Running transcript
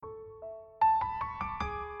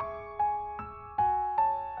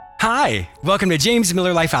Hi, welcome to James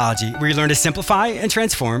Miller Lifeology, where you learn to simplify and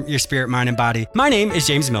transform your spirit, mind, and body. My name is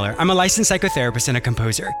James Miller. I'm a licensed psychotherapist and a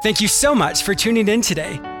composer. Thank you so much for tuning in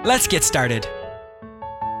today. Let's get started.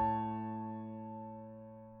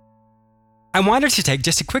 I wanted to take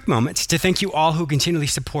just a quick moment to thank you all who continually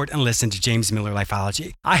support and listen to James Miller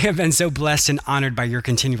Lifeology. I have been so blessed and honored by your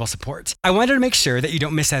continual support. I wanted to make sure that you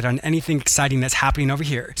don't miss out on anything exciting that's happening over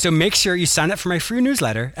here. So make sure you sign up for my free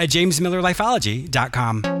newsletter at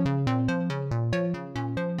jamesmillerlifeology.com.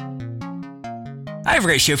 I have a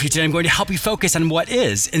great show for you today. I'm going to help you focus on what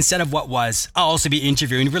is instead of what was. I'll also be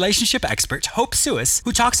interviewing relationship expert Hope Suis,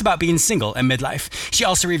 who talks about being single in midlife. She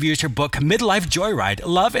also reviews her book, Midlife Joyride,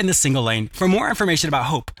 Love in the Single Lane. For more information about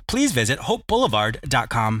Hope, please visit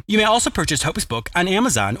hopeboulevard.com. You may also purchase Hope's book on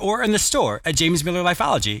Amazon or in the store at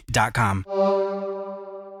jamesmillerlifeology.com.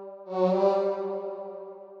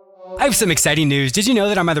 I have some exciting news. Did you know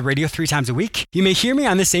that I'm on the radio 3 times a week? You may hear me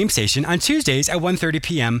on the same station on Tuesdays at 1:30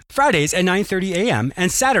 p.m., Fridays at 9:30 a.m.,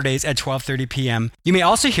 and Saturdays at 12:30 p.m. You may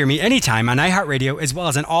also hear me anytime on iHeartRadio as well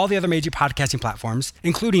as on all the other major podcasting platforms,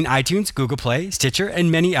 including iTunes, Google Play, Stitcher, and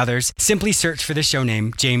many others. Simply search for the show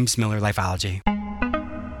name, James Miller Lifeology.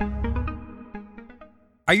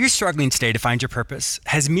 Are you struggling today to find your purpose?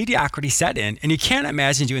 Has mediocrity set in and you can't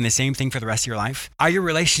imagine doing the same thing for the rest of your life? Are your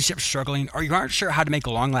relationships struggling or you aren't sure how to make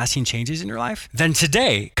long-lasting changes in your life? Then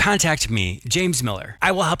today, contact me, James Miller.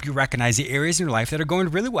 I will help you recognize the areas in your life that are going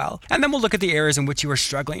really well, and then we'll look at the areas in which you are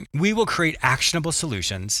struggling. We will create actionable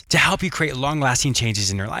solutions to help you create long-lasting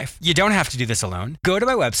changes in your life. You don't have to do this alone. Go to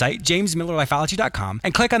my website, jamesmillerlifeology.com,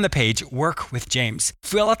 and click on the page Work with James.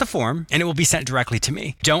 Fill out the form and it will be sent directly to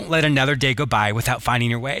me. Don't let another day go by without finding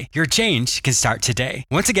your way. Your change can start today.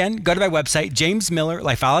 Once again, go to my website,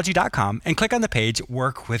 jamesmillerlifeology.com, and click on the page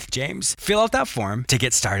Work with James. Fill out that form to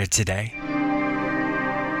get started today.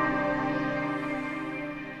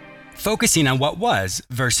 Focusing on what was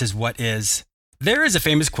versus what is. There is a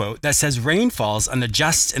famous quote that says rain falls on the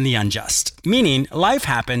just and the unjust, meaning life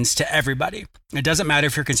happens to everybody. It doesn't matter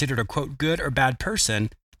if you're considered a quote good or bad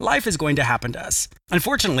person. Life is going to happen to us.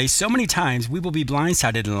 Unfortunately, so many times we will be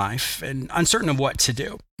blindsided in life and uncertain of what to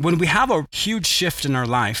do. When we have a huge shift in our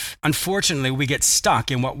life, unfortunately, we get stuck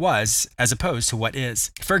in what was as opposed to what is.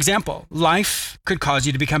 For example, life could cause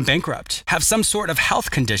you to become bankrupt, have some sort of health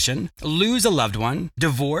condition, lose a loved one,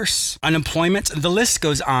 divorce, unemployment, the list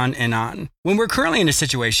goes on and on. When we're currently in a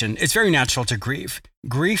situation, it's very natural to grieve.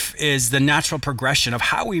 Grief is the natural progression of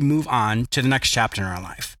how we move on to the next chapter in our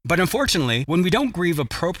life. But unfortunately, when we don't grieve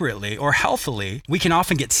appropriately or healthily, we can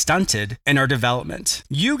often get stunted in our development.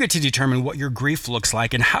 You get to determine what your grief looks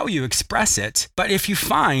like and how you express it. But if you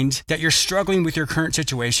find that you're struggling with your current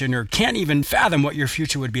situation or can't even fathom what your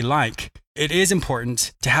future would be like, it is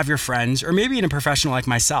important to have your friends or maybe even a professional like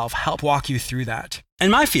myself help walk you through that. In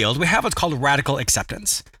my field, we have what's called radical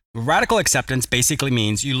acceptance. Radical acceptance basically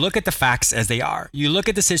means you look at the facts as they are. You look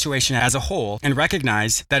at the situation as a whole and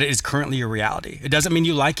recognize that it is currently your reality. It doesn't mean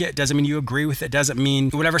you like it. It doesn't mean you agree with it. It doesn't mean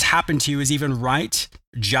whatever's happened to you is even right,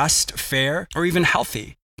 just, fair, or even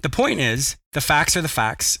healthy. The point is, the facts are the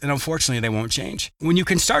facts, and unfortunately, they won't change. When you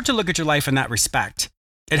can start to look at your life in that respect,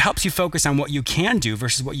 it helps you focus on what you can do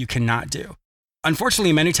versus what you cannot do.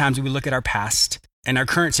 Unfortunately, many times we look at our past and our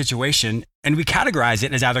current situation, and we categorize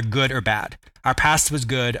it as either good or bad. Our past was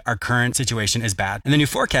good, our current situation is bad. And then you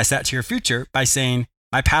forecast that to your future by saying,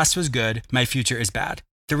 my past was good, my future is bad.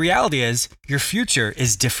 The reality is, your future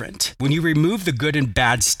is different. When you remove the good and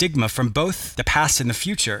bad stigma from both the past and the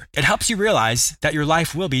future, it helps you realize that your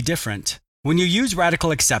life will be different. When you use radical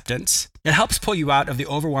acceptance, it helps pull you out of the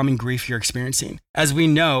overwhelming grief you're experiencing. As we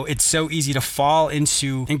know, it's so easy to fall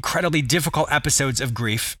into incredibly difficult episodes of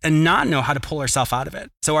grief and not know how to pull ourselves out of it.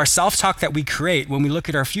 So our self-talk that we create when we look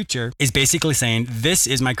at our future is basically saying, this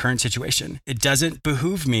is my current situation. It doesn't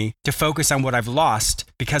behoove me to focus on what I've lost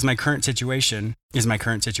because my current situation is my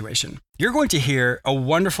current situation. You're going to hear a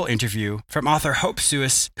wonderful interview from author Hope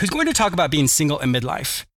Suis, who's going to talk about being single in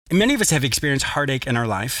midlife. And many of us have experienced heartache in our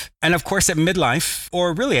life. And of course, at midlife,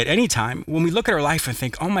 or really at any time, when we look at our life and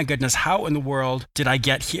think, oh my goodness, how in the world did I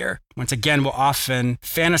get here? Once again, we'll often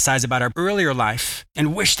fantasize about our earlier life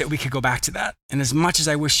and wish that we could go back to that. And as much as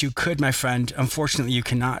I wish you could, my friend, unfortunately, you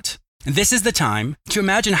cannot. And this is the time to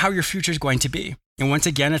imagine how your future is going to be. And once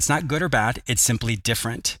again, it's not good or bad, it's simply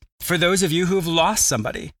different. For those of you who have lost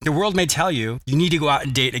somebody, the world may tell you, you need to go out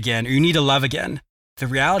and date again, or you need to love again. The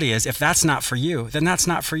reality is, if that's not for you, then that's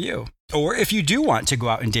not for you. Or if you do want to go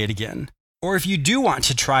out and date again, or if you do want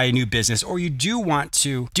to try a new business, or you do want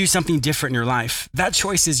to do something different in your life, that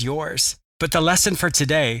choice is yours. But the lesson for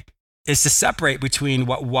today is to separate between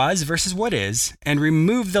what was versus what is and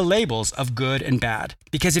remove the labels of good and bad.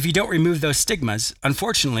 Because if you don't remove those stigmas,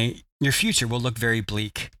 unfortunately, your future will look very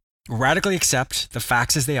bleak. Radically accept the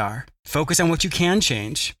facts as they are. Focus on what you can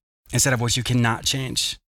change instead of what you cannot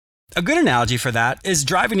change. A good analogy for that is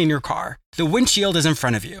driving in your car. The windshield is in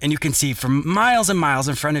front of you, and you can see for miles and miles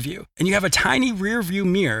in front of you. And you have a tiny rear view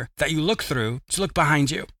mirror that you look through to look behind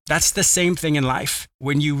you. That's the same thing in life.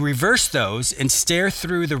 When you reverse those and stare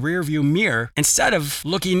through the rear view mirror, instead of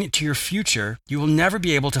looking to your future, you will never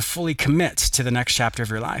be able to fully commit to the next chapter of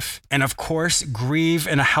your life. And of course, grieve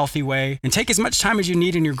in a healthy way and take as much time as you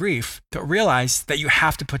need in your grief, but realize that you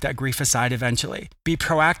have to put that grief aside eventually. Be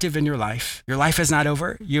proactive in your life. Your life is not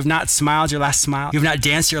over. You have not smiled your last smile. You have not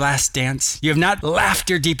danced your last dance. You have not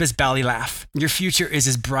laughed your deepest belly laugh. Your future is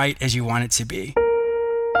as bright as you want it to be.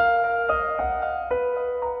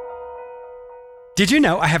 Did you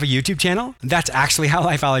know I have a YouTube channel? That's actually how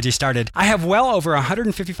Lifeology started. I have well over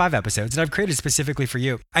 155 episodes that I've created specifically for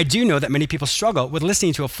you. I do know that many people struggle with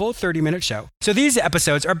listening to a full 30-minute show. So these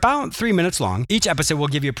episodes are about 3 minutes long. Each episode will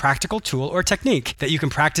give you a practical tool or technique that you can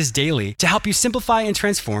practice daily to help you simplify and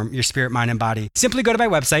transform your spirit, mind, and body. Simply go to my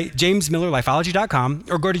website, jamesmillerlifeology.com,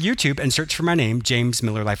 or go to YouTube and search for my name, James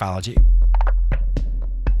Miller Lifeology.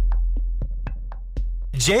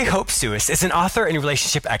 J. Hope Suis is an author and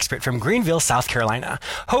relationship expert from Greenville, South Carolina.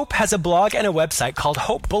 Hope has a blog and a website called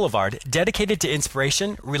Hope Boulevard, dedicated to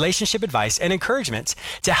inspiration, relationship advice, and encouragement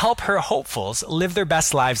to help her hopefuls live their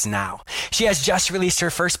best lives now. She has just released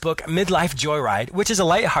her first book, Midlife Joyride, which is a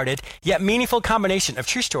lighthearted yet meaningful combination of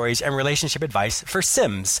true stories and relationship advice for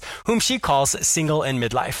Sims, whom she calls single in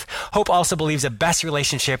midlife. Hope also believes the best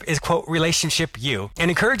relationship is, quote, relationship you,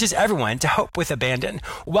 and encourages everyone to hope with abandon.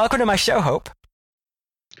 Welcome to my show, Hope.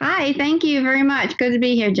 Hi, thank you very much. Good to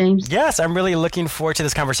be here, James. Yes, I'm really looking forward to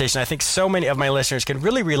this conversation. I think so many of my listeners can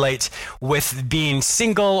really relate with being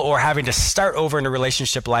single or having to start over in a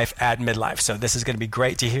relationship life at midlife. So this is going to be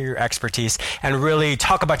great to hear your expertise and really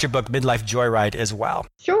talk about your book, Midlife Joyride, as well.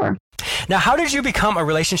 Sure. Now, how did you become a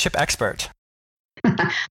relationship expert?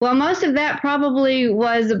 Well, most of that probably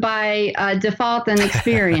was by default and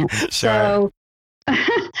experience. Sure. So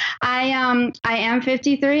I am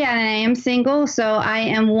 53 and I am single, so I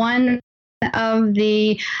am one of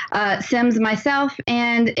the Sims myself.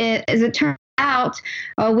 And as it turns out,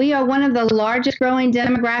 we are one of the largest growing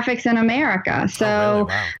demographics in America. So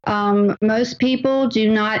Wow. Most people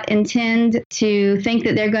do not intend to think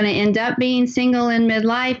that they're going to end up being single in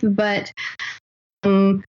midlife, but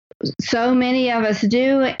so many of us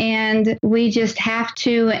do, and we just have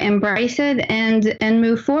to embrace it and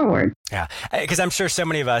move forward. Yeah, because I'm sure so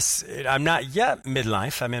many of us, I'm not yet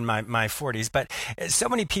midlife, I'm in my 40s, but so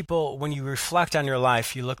many people, when you reflect on your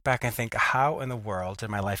life, you look back and think, how in the world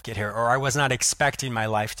did my life get here? Or I was not expecting my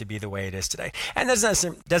life to be the way it is today. And that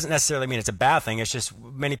doesn't necessarily mean it's a bad thing. It's just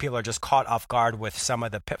many people are just caught off guard with some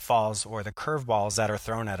of the pitfalls or the curveballs that are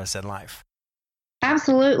thrown at us in life.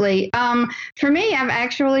 Absolutely. For me, I've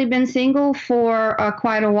actually been single for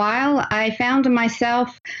quite a while. I found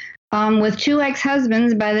myself with two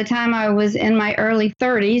ex-husbands by the time I was in my early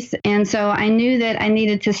 30s. And so I knew that I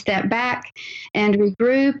needed to step back and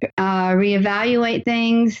regroup, reevaluate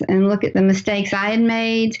things, and look at the mistakes I had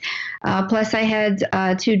made. Plus, I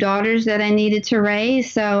had two daughters that I needed to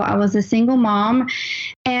raise. So I was a single mom.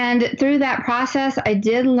 And through that process, I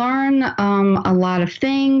did learn a lot of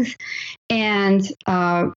things. And,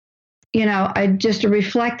 I just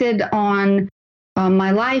reflected on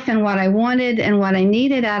my life and what I wanted and what I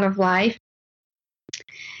needed out of life.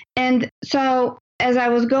 And so as I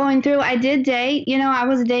was going through, I did date. I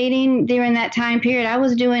was dating during that time period. I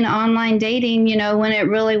was doing online dating, when it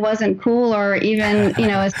really wasn't cool or even,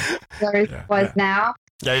 as popular as it was now.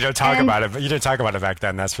 Yeah, you don't talk about it, but you didn't talk about it back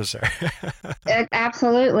then, that's for sure.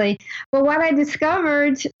 Absolutely. But what I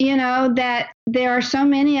discovered, that there are so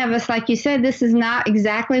many of us, like you said, this is not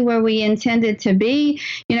exactly where we intended to be.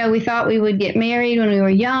 We thought we would get married when we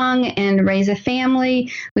were young and raise a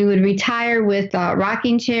family. We would retire with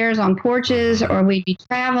rocking chairs on porches, or we'd be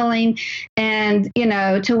traveling. And,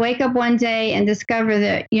 to wake up one day and discover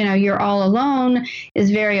that, you're all alone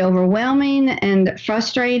is very overwhelming and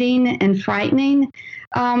frustrating and frightening.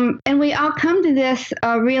 And we all come to this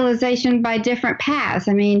realization by different paths.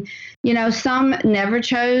 I mean, some never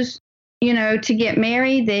chose, to get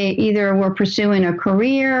married. They either were pursuing a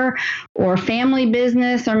career or family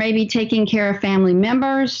business, or maybe taking care of family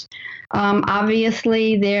members.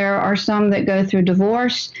 Obviously, there are some that go through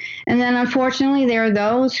divorce. And then, unfortunately, there are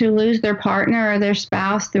those who lose their partner or their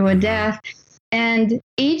spouse through a death. And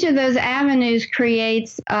each of those avenues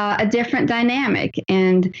creates a different dynamic.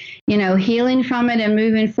 And, healing from it and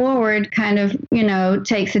moving forward kind of,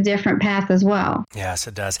 takes a different path as well. Yes,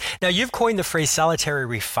 it does. Now, you've coined the phrase solitary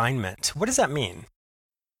refinement. What does that mean?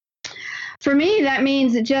 For me, that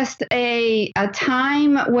means just a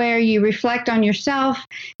time where you reflect on yourself,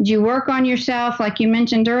 you work on yourself. Like you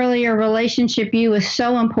mentioned earlier, relationship you is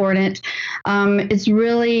so important. It's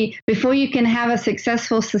really, before you can have a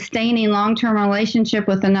successful, sustaining, long-term relationship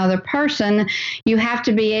with another person, you have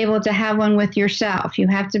to be able to have one with yourself. You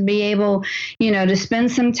have to be able, to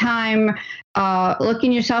spend some time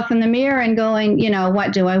looking yourself in the mirror and going,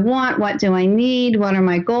 what do I want? What do I need? What are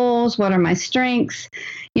my goals? What are my strengths?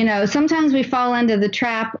 Sometimes we fall into the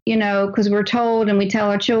trap, because we're told and we tell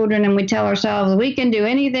our children and we tell ourselves we can do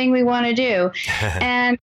anything we want to do.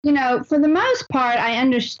 And, for the most part, I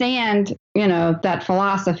understand, that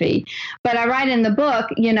philosophy. But I write in the book,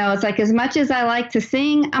 it's like, as much as I like to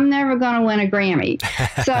sing, I'm never going to win a Grammy.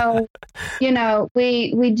 So,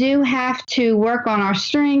 we do have to work on our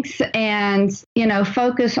strengths and,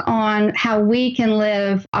 focus on how we can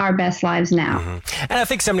live our best lives now. Mm-hmm. And I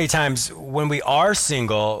think so many times when we are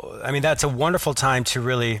single, I mean, that's a wonderful time to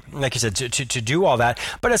really, like you said, to do all that.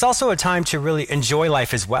 But it's also a time to really enjoy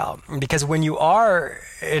life as well. Because when you are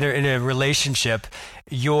in a relationship,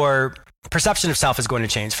 your perception of self is going to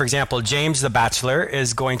change. For example, James the bachelor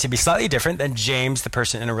is going to be slightly different than James the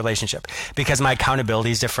person in a relationship, because my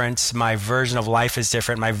accountability is different, my version of life is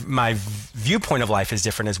different, my viewpoint of life is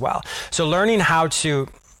different as well. So learning how to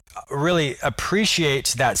really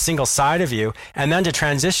appreciate that single side of you, and then to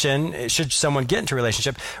transition, should someone get into a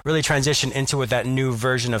relationship, really transition into what that new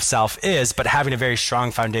version of self is, but having a very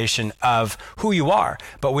strong foundation of who you are.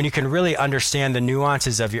 But when you can really understand the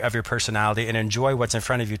nuances of your personality and enjoy what's in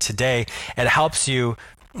front of you today, it helps you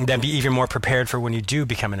then be even more prepared for when you do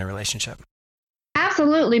become in a relationship.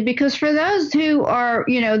 Absolutely, because for those who are,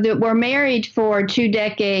 that were married for 2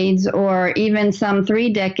 decades or even some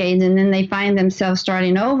 3 decades, and then they find themselves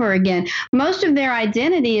starting over again, most of their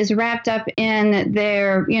identity is wrapped up in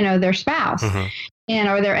their spouse. Mm-hmm.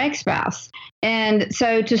 Or their ex-spouse. And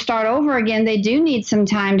so to start over again, they do need some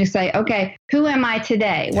time to say, okay, who am I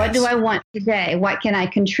today? Yes. What do I want today? What can I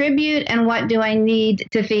contribute? And what do I need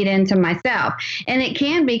to feed into myself? And it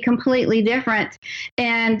can be completely different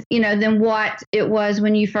than what it was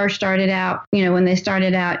when you first started out, when they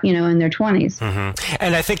started out, in their 20s. Mm-hmm.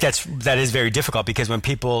 And I think that is very difficult, because when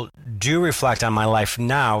people do reflect on my life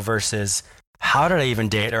now versus how did I even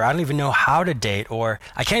date, or I don't even know how to date, or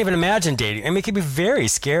I can't even imagine dating. I mean, it can be very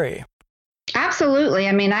scary. Absolutely.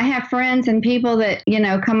 I mean, I have friends and people that,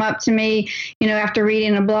 come up to me, after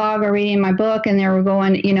reading a blog or reading my book, and they were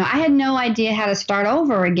going, I had no idea how to start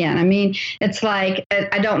over again. I mean, it's like,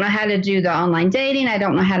 I don't know how to do the online dating. I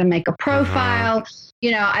don't know how to make a profile.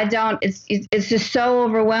 Mm-hmm. It's just so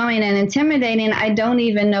overwhelming and intimidating. I don't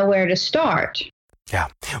even know where to start. Yeah.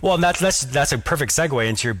 Well, that's a perfect segue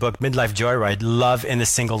into your book, Midlife Joyride, Love in the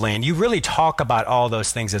Single Lane. You really talk about all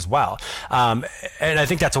those things as well. And I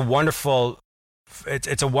think that's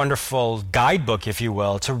it's a wonderful guidebook, if you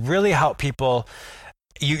will, to really help people.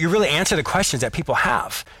 You really answer the questions that people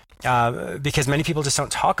have. Because many people just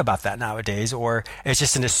don't talk about that nowadays, or it's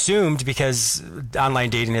just an assumed, because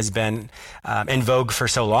online dating has been in vogue for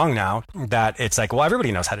so long now that it's like, well,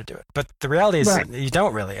 everybody knows how to do it. But the reality is You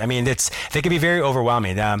don't really. I mean, they can be very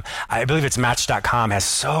overwhelming. I believe it's Match.com has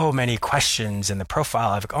so many questions in the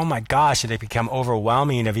profile. Of, oh my gosh, they become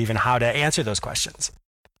overwhelming of even how to answer those questions.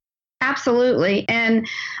 Absolutely. And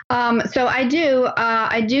so I do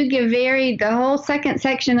give the whole second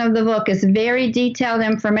section of the book is very detailed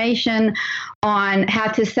information on how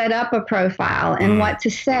to set up a profile and what to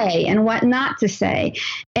say and what not to say.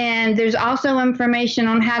 And there's also information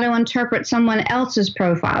on how to interpret someone else's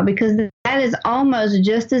profile, because that is almost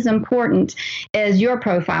just as important as your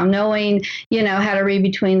profile, knowing, how to read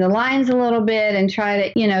between the lines a little bit and try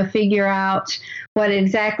to, figure out what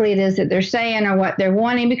exactly it is that they're saying or what they're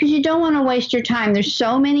wanting, because you don't want to waste your time. There's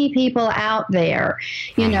so many people out there,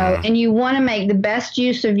 and you want to make the best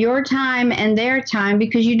use of your time and their time,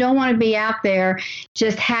 because you don't want to be out there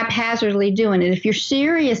just haphazardly doing it. If you're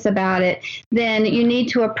serious about it, then you need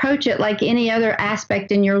to approach it like any other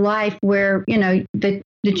aspect in your life where, that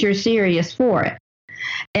you're serious for it.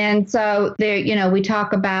 And so there, we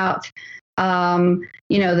talk about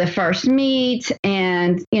the first meet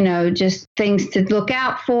and, just things to look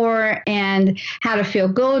out for and how to feel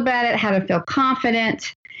good about it, how to feel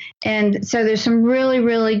confident. And so there's some really,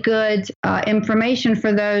 really good information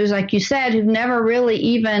for those, like you said, who've never really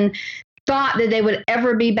even thought that they would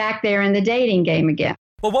ever be back there in the dating game again.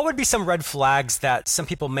 Well, what would be some red flags that some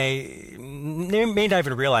people may not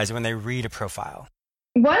even realize when they read a profile?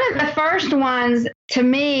 One of the first ones to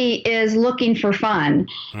me is looking for fun.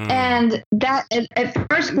 And that at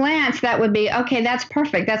first glance, that would be, okay, that's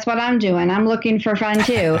perfect. That's what I'm doing. I'm looking for fun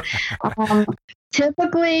too.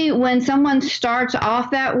 Typically, when someone starts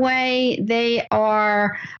off that way, they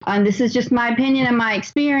are, this is just my opinion and my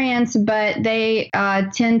experience, but they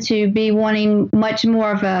tend to be wanting much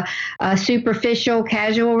more of a superficial,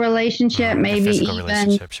 casual relationship, maybe even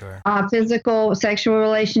relationship, sure. Physical, sexual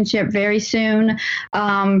relationship very soon.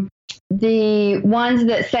 The ones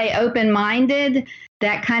that say open-minded,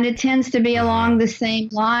 that kind of tends to be along the same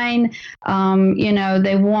line.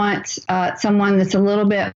 They want someone that's a little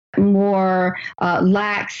bit more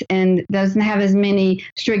lax and doesn't have as many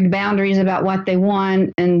strict boundaries about what they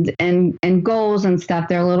want and goals and stuff.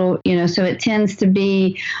 They're a little, so it tends to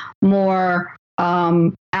be more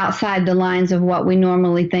outside the lines of what we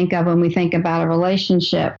normally think of when we think about a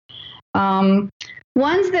relationship.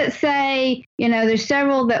 Ones that say, there's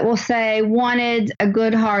several that will say wanted a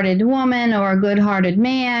good-hearted woman or a good-hearted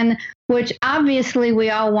man, which obviously we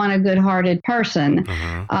all want a good-hearted person.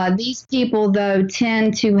 These people, though,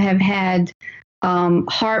 tend to have had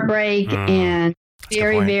heartbreak and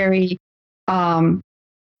very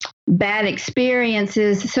bad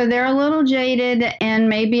experiences, so they're a little jaded and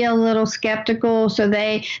maybe a little skeptical. So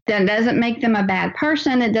that doesn't make them a bad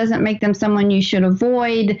person. It doesn't make them someone you should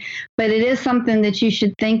avoid, but it is something that you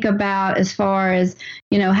should think about as far as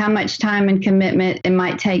how much time and commitment it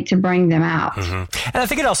might take to bring them out. And I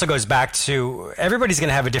think it also goes back to everybody's going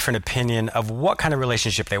to have a different opinion of what kind of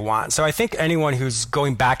relationship they want. So I think anyone who's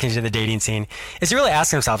going back into the dating scene is really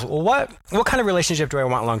asking themselves, well, what kind of relationship do I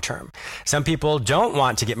want long term? Some people don't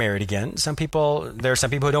want to get married again. There are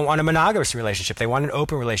some people who don't want a monogamous relationship. They want an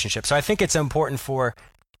open relationship. So I think it's important for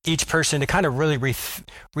each person to kind of really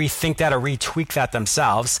rethink that or retweak that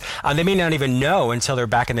themselves. They may not even know until they're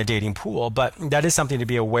back in the dating pool, but that is something to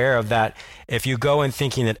be aware of, that if you go in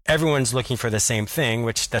thinking that everyone's looking for the same thing,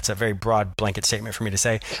 which that's a very broad blanket statement for me to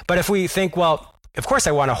say, but if we think, well, of course,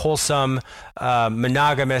 I want a wholesome,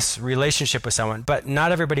 monogamous relationship with someone, but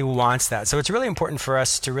not everybody wants that. So it's really important for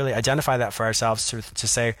us to really identify that for ourselves, to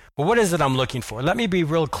say, well, what is it I'm looking for? Let me be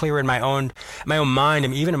real clear in my own mind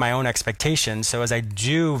and even in my own expectations. So as I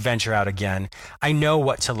do venture out again, I know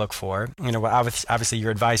what to look for. Obviously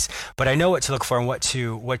your advice, but I know what to look for and what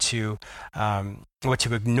to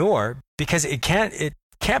ignore, because it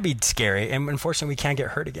can't be scary, and unfortunately we can't get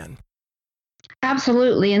hurt again.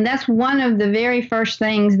 Absolutely. And that's one of the very first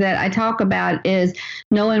things that I talk about, is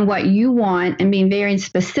knowing what you want and being very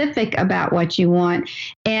specific about what you want.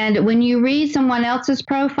 And when you read someone else's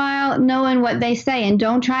profile, knowing what they say, and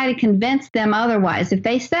don't try to convince them otherwise. If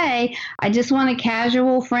they say, I just want a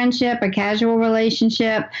casual friendship, a casual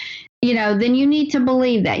relationship, then you need to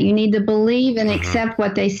believe that. You need to believe and accept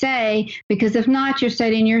what they say, because if not, you're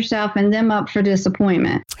setting yourself and them up for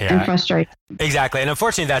disappointment and frustration. Exactly. And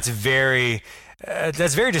unfortunately, that's very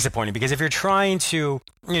disappointing, because if you're trying to,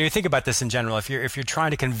 you think about this in general, if you're trying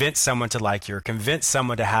to convince someone to like you or convince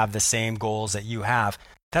someone to have the same goals that you have,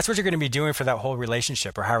 that's what you're going to be doing for that whole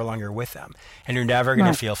relationship or however long you're with them. And you're never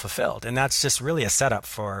going to feel fulfilled. And that's just really a setup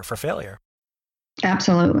for failure.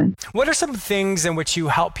 Absolutely. What are some things in which you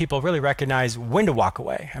help people really recognize when to walk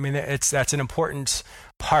away? I mean, that's an important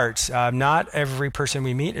part. Not every person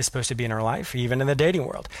we meet is supposed to be in our life, even in the dating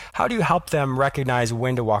world. How do you help them recognize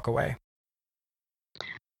when to walk away?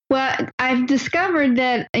 Well, I've discovered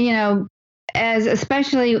that, as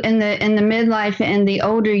especially in the midlife and the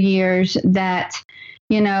older years, that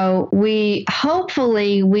we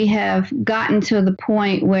have gotten to the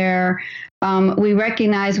point where we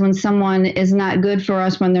recognize when someone is not good for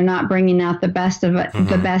us, when they're not bringing out the best of it,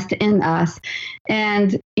 the best in us.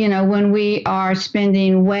 And, when we are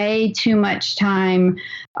spending way too much time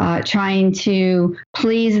trying to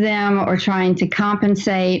please them or trying to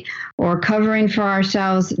compensate or covering for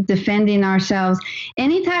ourselves, defending ourselves,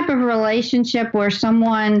 any type of relationship where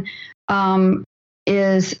someone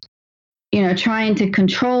is trying to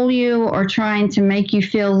control you or trying to make you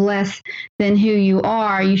feel less than who you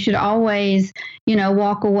are, you should always,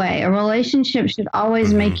 walk away. A relationship should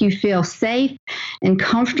always make you feel safe and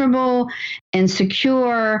comfortable and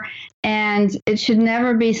secure. And it should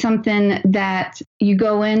never be something that you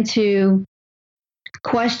go into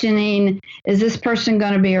questioning, is this person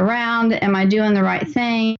going to be around? Am I doing the right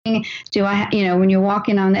thing? Do I, when you're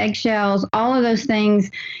walking on eggshells, all of those things,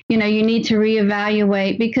 you need to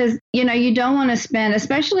reevaluate, because, you don't want to spend,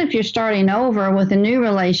 especially if you're starting over with a new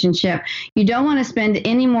relationship, you don't want to spend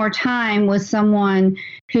any more time with someone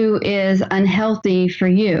who is unhealthy for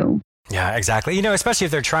you. Yeah, exactly. Especially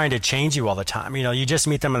if they're trying to change you all the time. You just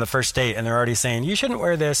meet them on the first date and they're already saying, you shouldn't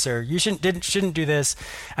wear this or you shouldn't do this.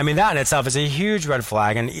 I mean, that in itself is a huge red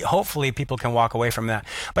flag, and hopefully people can walk away from that.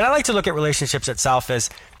 But I like to look at relationships itself as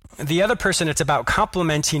the other person. It's about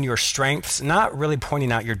complementing your strengths, not really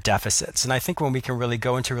pointing out your deficits. And I think when we can really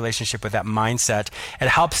go into a relationship with that mindset, it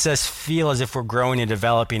helps us feel as if we're growing and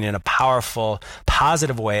developing in a powerful,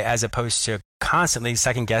 positive way, as opposed to constantly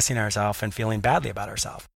second guessing ourselves and feeling badly about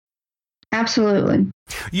ourselves. Absolutely.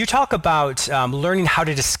 You talk about learning how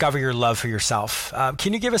to discover your love for yourself.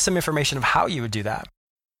 Can you give us some information of how you would do that?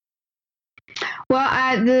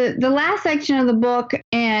 Well, the last section of the book,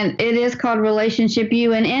 and it is called Relationship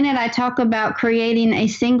You, and in it I talk about creating a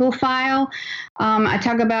single file. I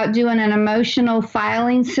talk about doing an emotional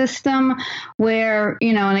filing system where,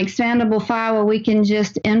 an expandable file where we can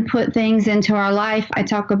just input things into our life. I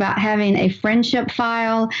talk about having a friendship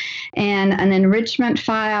file and an enrichment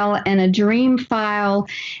file and a dream file.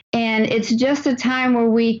 And it's just a time where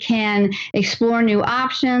we can explore new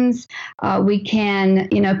options. We can,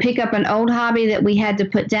 pick up an old hobby that we had to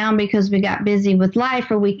put down because we got busy with life,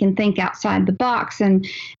 or we can think outside the box and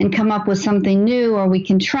come up with something new, or we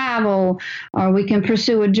can travel, or we can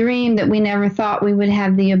pursue a dream that we never thought we would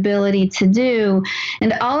have the ability to do.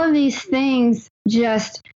 And all of these things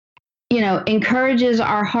just encourages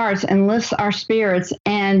our hearts and lifts our spirits.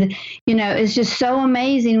 And, it's just so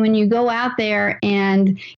amazing when you go out there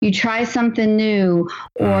and you try something new,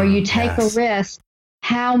 or you take a risk,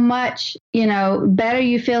 how much, better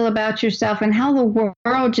you feel about yourself, and how the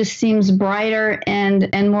world just seems brighter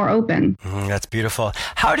and more open. That's beautiful.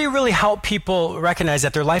 How do you really help people recognize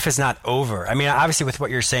that their life is not over? I mean, obviously with what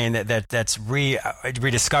you're saying, that's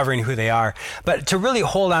rediscovering who they are, but to really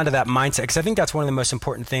hold on to that mindset, because I think that's one of the most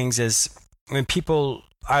important things is when people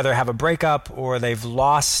either have a breakup or they've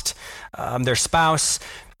lost their spouse,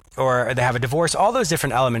 or they have a divorce, all those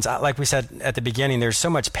different elements. Like we said at the beginning, there's so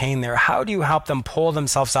much pain there. How do you help them pull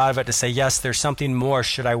themselves out of it to say, yes, there's something more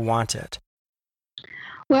should I want it?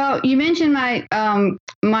 Well, you mentioned my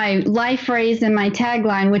my life phrase and my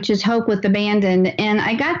tagline, which is hope with abandon. And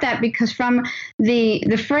I got that because from the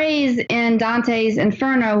phrase in Dante's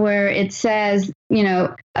Inferno where it says,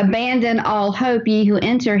 abandon all hope, ye who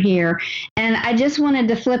enter here. And I just wanted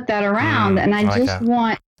to flip that around. And I just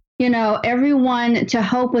want everyone to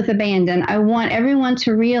hope with abandon. I want everyone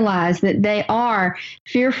to realize that they are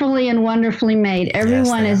fearfully and wonderfully made.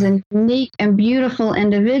 Everyone is a unique and beautiful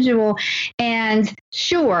individual. And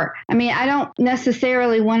sure, I don't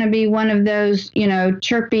necessarily want to be one of those,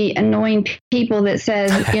 chirpy, annoying people that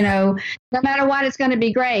says, no matter what, it's going to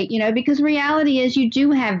be great, because reality is you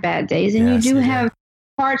do have bad days, and you do have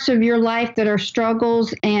parts of your life that are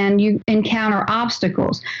struggles, and you encounter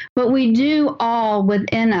obstacles. But we do all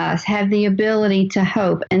within us have the ability to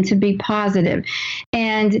hope and to be positive.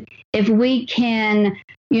 And if we can,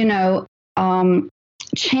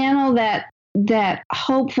 channel that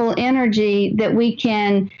hopeful energy, that we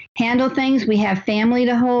can handle things. We have family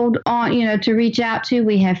to hold on, to reach out to.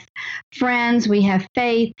 We have friends, we have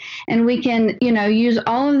faith, and we can, use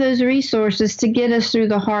all of those resources to get us through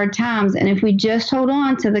the hard times. And if we just hold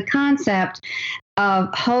on to the concept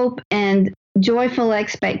of hope and joyful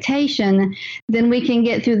expectation, then we can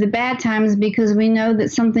get through the bad times because we know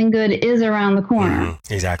that something good is around the corner.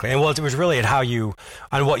 Exactly. And well, it was really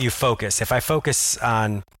on what you focus. If I focus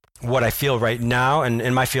on what I feel right now, and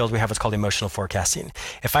in my field, we have what's called emotional forecasting.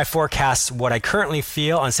 If I forecast what I currently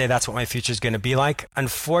feel and say that's what my future is going to be like,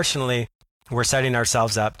 unfortunately, we're setting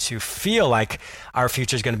ourselves up to feel like our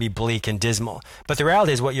future is going to be bleak and dismal. But the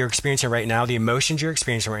reality is what you're experiencing right now, the emotions you're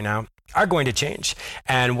experiencing right now are going to change.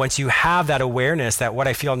 And once you have that awareness that what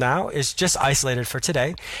I feel now is just isolated for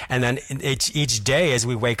today, and then each day as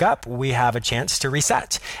we wake up, we have a chance to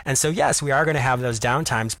reset. And so, yes, we are going to have those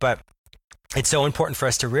downtimes, but it's so important for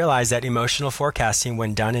us to realize that emotional forecasting,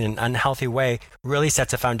 when done in an unhealthy way, really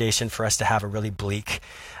sets a foundation for us to have a really bleak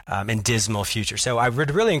and dismal future. So I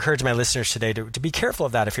would really encourage my listeners today to be careful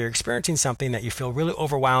of that. If you're experiencing something that you feel really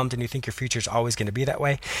overwhelmed and you think your future is always going to be that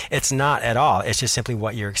way, it's not at all. It's just simply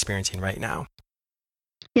what you're experiencing right now.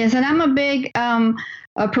 Yes, and I'm a big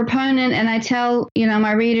a proponent, and I tell,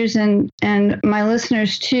 my readers and my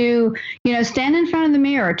listeners to, stand in front of the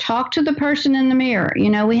mirror, talk to the person in the mirror.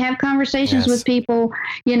 We have conversations with people,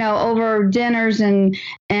 over dinners and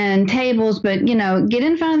tables, but, get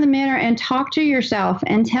in front of the mirror and talk to yourself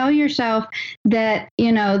and tell yourself that,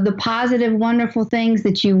 the positive, wonderful things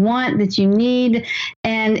that you want, that you need.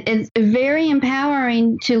 And it's very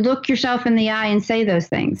empowering to look yourself in the eye and say those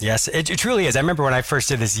things. Yes, it truly is. I remember when I first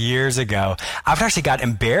did this years ago, I've actually got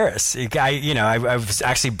embarrassed. I was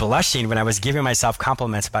actually blushing when I was giving myself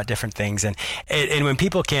compliments about different things. And when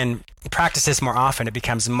people can practice this more often, it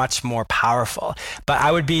becomes much more powerful. But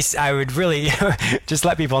I would really just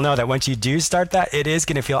let people know that once you do start that, it is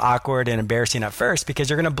going to feel awkward and embarrassing at first because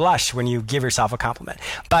you're going to blush when you give yourself a compliment.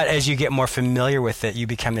 But as you get more familiar with it, you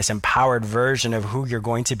become this empowered version of who you're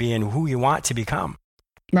going to be and who you want to become.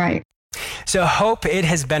 Right. So Hope, it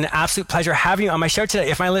has been an absolute pleasure having you on my show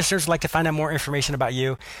today. If my listeners would like to find out more information about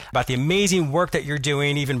you, about the amazing work that you're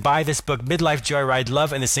doing, even buy this book, Midlife Joyride,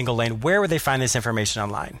 Love in the Single Lane, where would they find this information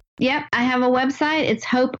online? Yep, I have a website. It's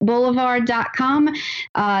hopeboulevard.com.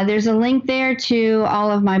 There's a link there to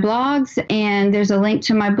all of my blogs, and there's a link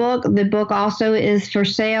to my book. The book also is for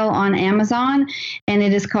sale on Amazon, and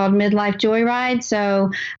it is called Midlife Joyride.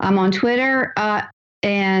 So I'm on Twitter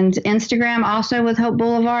and Instagram also with Hope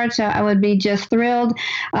Boulevard. So I would be just thrilled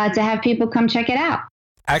to have people come check it out.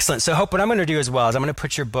 Excellent. So Hope, what I'm going to do as well is I'm going to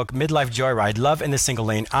put your book, Midlife Joyride, Love in the Single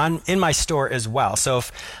Lane, in my store as well. So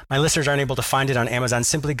if my listeners aren't able to find it on Amazon,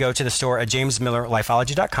 simply go to the store at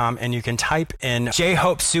jamesmillerlifeology.com and you can type in J.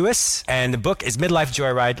 Hope Suis, and the book is Midlife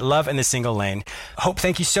Joyride, Love in the Single Lane. Hope,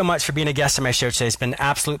 thank you so much for being a guest on my show today. It's been an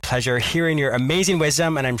absolute pleasure hearing your amazing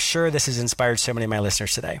wisdom, and I'm sure this has inspired so many of my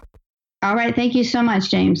listeners today. All right. Thank you so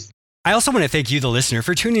much, James. I also want to thank you, the listener,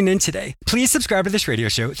 for tuning in today. Please subscribe to this radio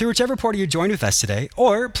show through whichever portal you joined with us today,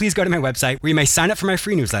 or please go to my website where you may sign up for my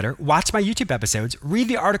free newsletter, watch my YouTube episodes, read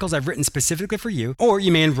the articles I've written specifically for you, or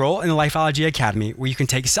you may enroll in the Lifeology Academy where you can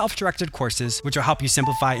take self-directed courses which will help you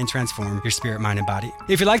simplify and transform your spirit, mind, and body.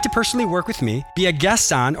 If you'd like to personally work with me, be a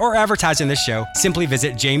guest on, or advertise on this show, simply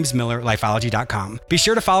visit jamesmillerlifeology.com. Be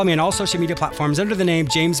sure to follow me on all social media platforms under the name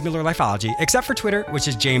James Miller Lifeology, except for Twitter, which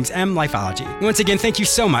is James M. Lifeology. Once again, thank you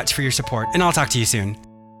so much for your support, and I'll talk to you soon.